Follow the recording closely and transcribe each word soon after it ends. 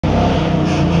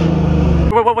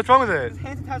What's wrong with it? There's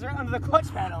hand sanitizer under the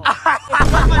clutch pedal. It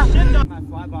fucked my shit up. My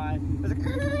flyby. There's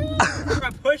a I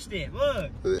pushed it.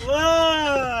 Look. Look.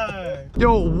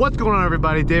 Yo, what's going on,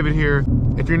 everybody? David here.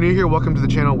 If you're new here, welcome to the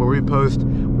channel where we post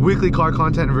weekly car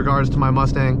content in regards to my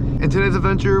Mustang. In today's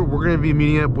adventure, we're going to be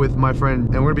meeting up with my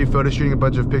friend and we're going to be photo shooting a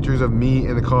bunch of pictures of me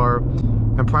in the car.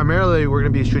 And primarily, we're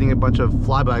going to be shooting a bunch of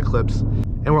flyby clips.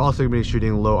 And we're also going to be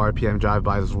shooting low RPM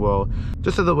drive-bys as well,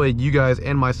 just so that way you guys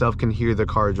and myself can hear the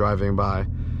car driving by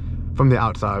from the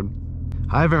outside.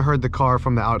 I haven't heard the car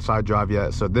from the outside drive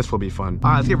yet, so this will be fun. All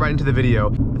right, let's get right into the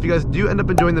video. If you guys do end up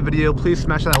enjoying the video, please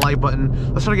smash that like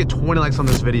button. Let's try to get 20 likes on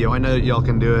this video. I know that y'all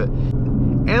can do it.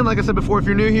 And like I said before, if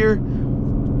you're new here,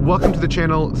 welcome to the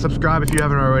channel. Subscribe if you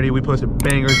haven't already. We post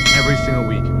bangers every single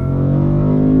week.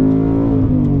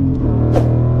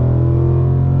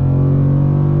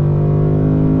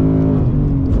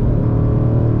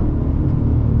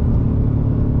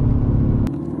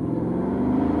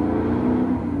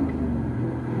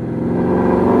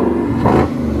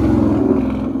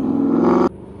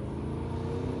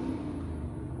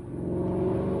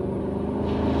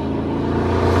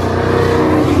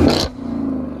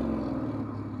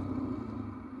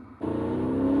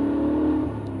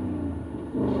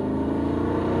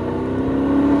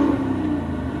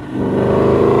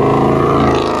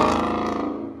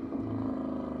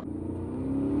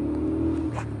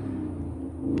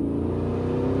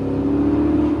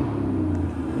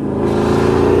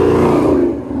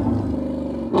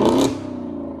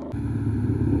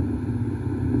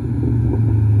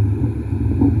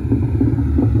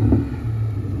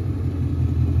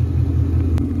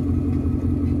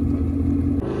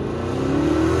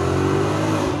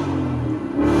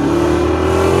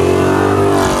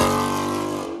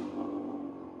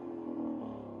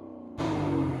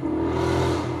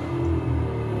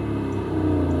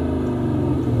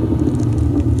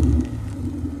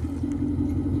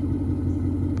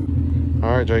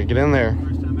 Alright, Drake, get in there.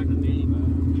 First time back in the mini, bro.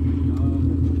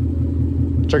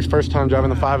 Drake's first time driving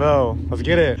the 5.0. Let's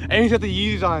get it. And he's got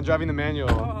the Yeezys on driving the manual.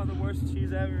 Oh, the worst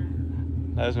cheese ever.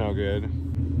 That is no good.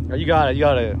 Right, you got it, you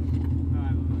got it.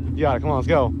 Alright, You got it, come on, let's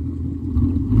go.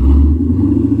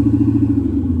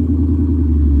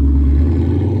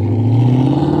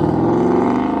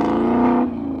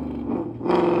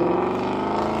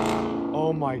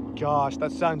 Oh my gosh,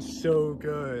 that sounds so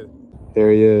good. There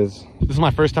he is. This is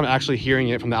my first time actually hearing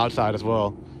it from the outside as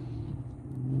well.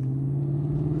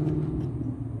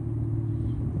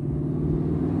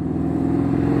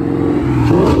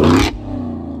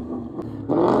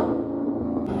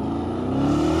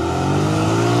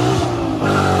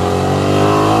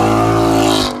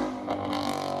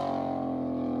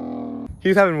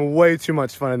 He's having way too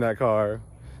much fun in that car.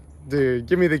 Dude,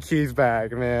 give me the keys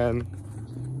back, man.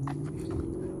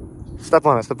 Step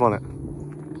on it, step on it.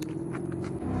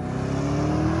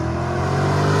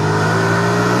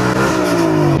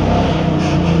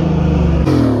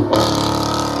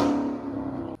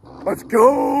 Let's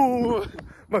go!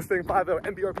 Mustang 5.0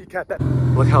 MBRP cat.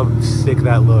 Look how sick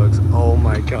that looks. Oh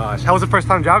my gosh. How was the first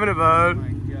time driving it, bud? oh my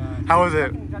god. How was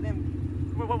it?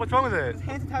 What's wrong with it? There's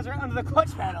hand sanitizer under the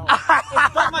clutch pedal. It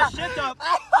fucked my shit up.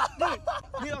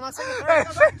 Dude, I'm not saying the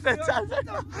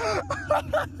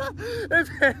It's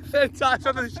hand sanitizer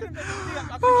on the shit.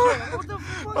 What the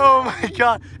fuck? Oh my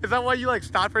god. Is that why you like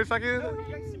stopped for a second?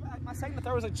 My second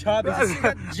throw was a chub.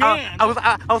 Jammed. I was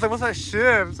like, what's that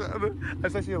shift?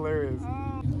 That's actually hilarious.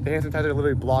 The hand sanitizer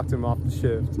literally blocked him off the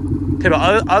shift. Okay,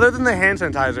 but other than the hand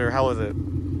sanitizer, how was it?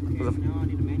 Okay, now I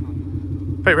need a manual.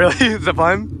 Wait, really? Is it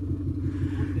fun?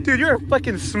 Dude, you're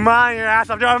fucking smiling your ass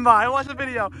off driving by. Watch the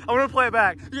video. I want to play it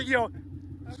back. You're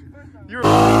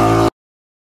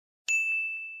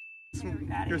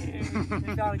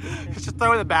just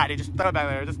throw the batty. Just throw it back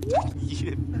there. Just eat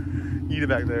it. Eat it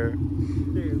back there.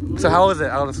 Dude, so how was it,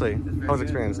 honestly? How was the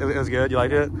experience? It was good? You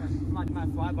liked it? My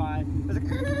flyby. The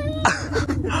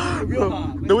wheel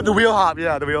hop. The wheel hop,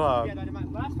 yeah, the wheel hop. Yeah, I did my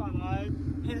last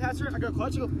flyby. Hand sanitizer, I go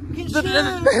clutch, you go, the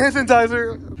hand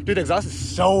sanitizer. Dude, the exhaust is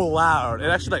so loud. It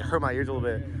actually like hurt my ears a little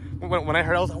bit. When I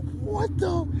heard it, I was like, what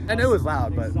the? I knew it was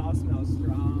loud, but... The exhaust smells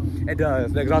strong. It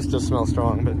does. The exhaust still smells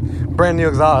strong, but brand new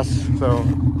exhaust, so...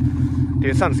 Dude,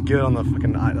 it sounds good on the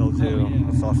fucking idle too. Oh, yeah.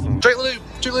 That's awesome. Drake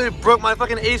literally broke my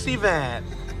fucking AC vent.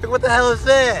 Like, what the hell is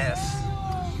this?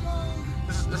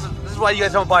 This is why you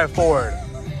guys don't buy a Ford.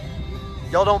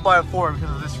 Y'all don't buy a Ford because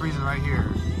of this reason right here.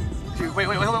 Dude, wait,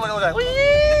 hold on.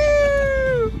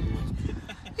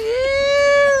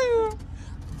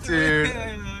 Dude.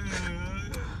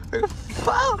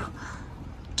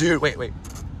 Dude, wait.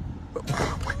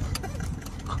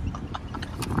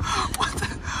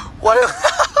 What the?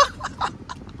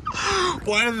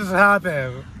 Why did this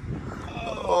happen?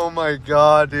 Oh my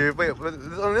god, dude. Wait,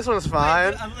 this one's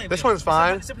fine. This one's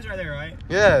fine. This right there, right?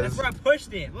 Yes. That's where I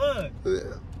pushed it. Look.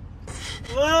 Look.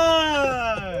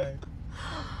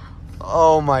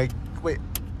 Oh my. Wait.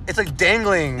 It's like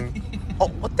dangling. Oh,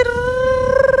 what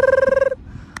the?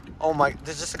 Oh my.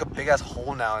 There's just like a big ass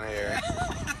hole now in here.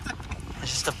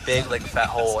 It's just a big, like, fat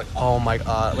hole. Like, oh my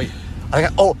god. Wait. I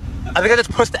think I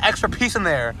just pushed the extra piece in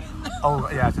there. Oh,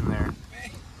 yeah, it's in there.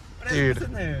 Dude. What's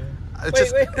in there?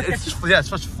 It's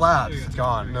just flat. It's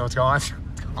gone. No, it's gone. It's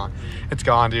gone. It's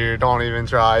gone, dude. Don't even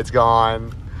try. It's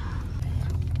gone.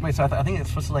 Wait, so I think it's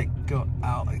supposed to like go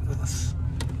out like this.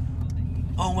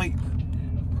 Oh wait,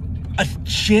 it's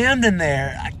jammed in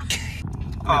there.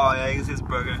 Oh yeah, you can see it's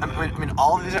broken. I mean,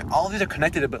 all of these are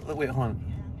connected. But wait, hold on.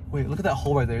 Wait, look at that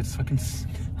hole right there. It's fucking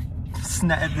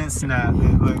snap. It didn't snap.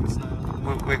 Look, snap.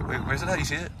 Wait. Where's it? How do you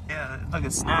see it? Yeah, look,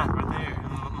 it's snapped right there.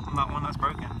 That one that's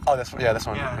broken. Oh, this one. Yeah, this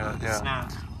one. Yeah.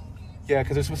 Snapped. Yeah,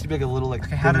 because there's supposed to be like a little like.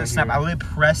 Okay, how did it snap? I really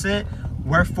press it.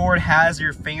 Where forward has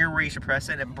your finger where you should press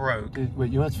it, and it broke.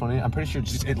 Wait, you know what's funny? I'm pretty sure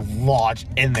it lodged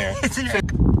in there. It's in there.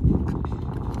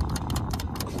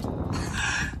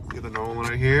 Get the normal one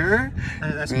right here.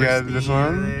 That's yeah, this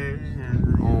one. There.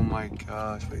 Oh my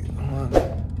gosh! Wait, hold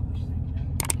on.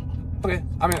 Okay,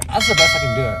 I mean that's the best I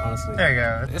can do it, honestly. There you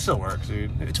go. It still works,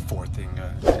 dude. It's a Ford thing,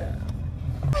 guys. Yeah.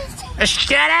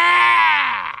 Shut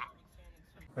up!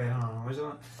 Wait, hold on. Where's it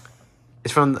on?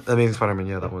 It's from The Amazing Spider-Man.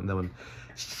 Yeah, that one.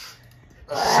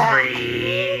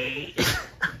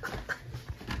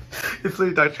 It's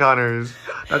like Dr. Connors.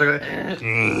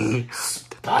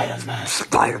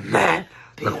 Spider-Man,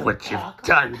 look what you've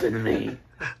done to me.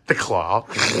 The claw.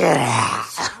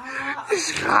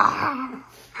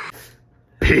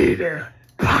 Peter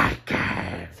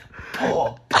Parker.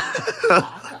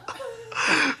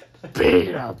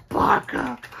 Peter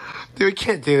Parker. Dude, we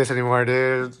can't do this anymore,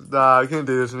 dude. Nah, we can't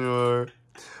do this anymore.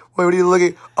 Wait, what are you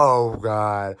looking? Oh,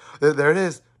 God. There it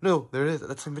is. No, there it is.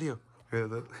 That's some video.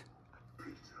 Oh,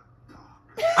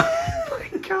 my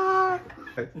God.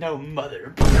 No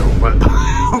mother.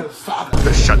 No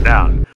father. Shut down.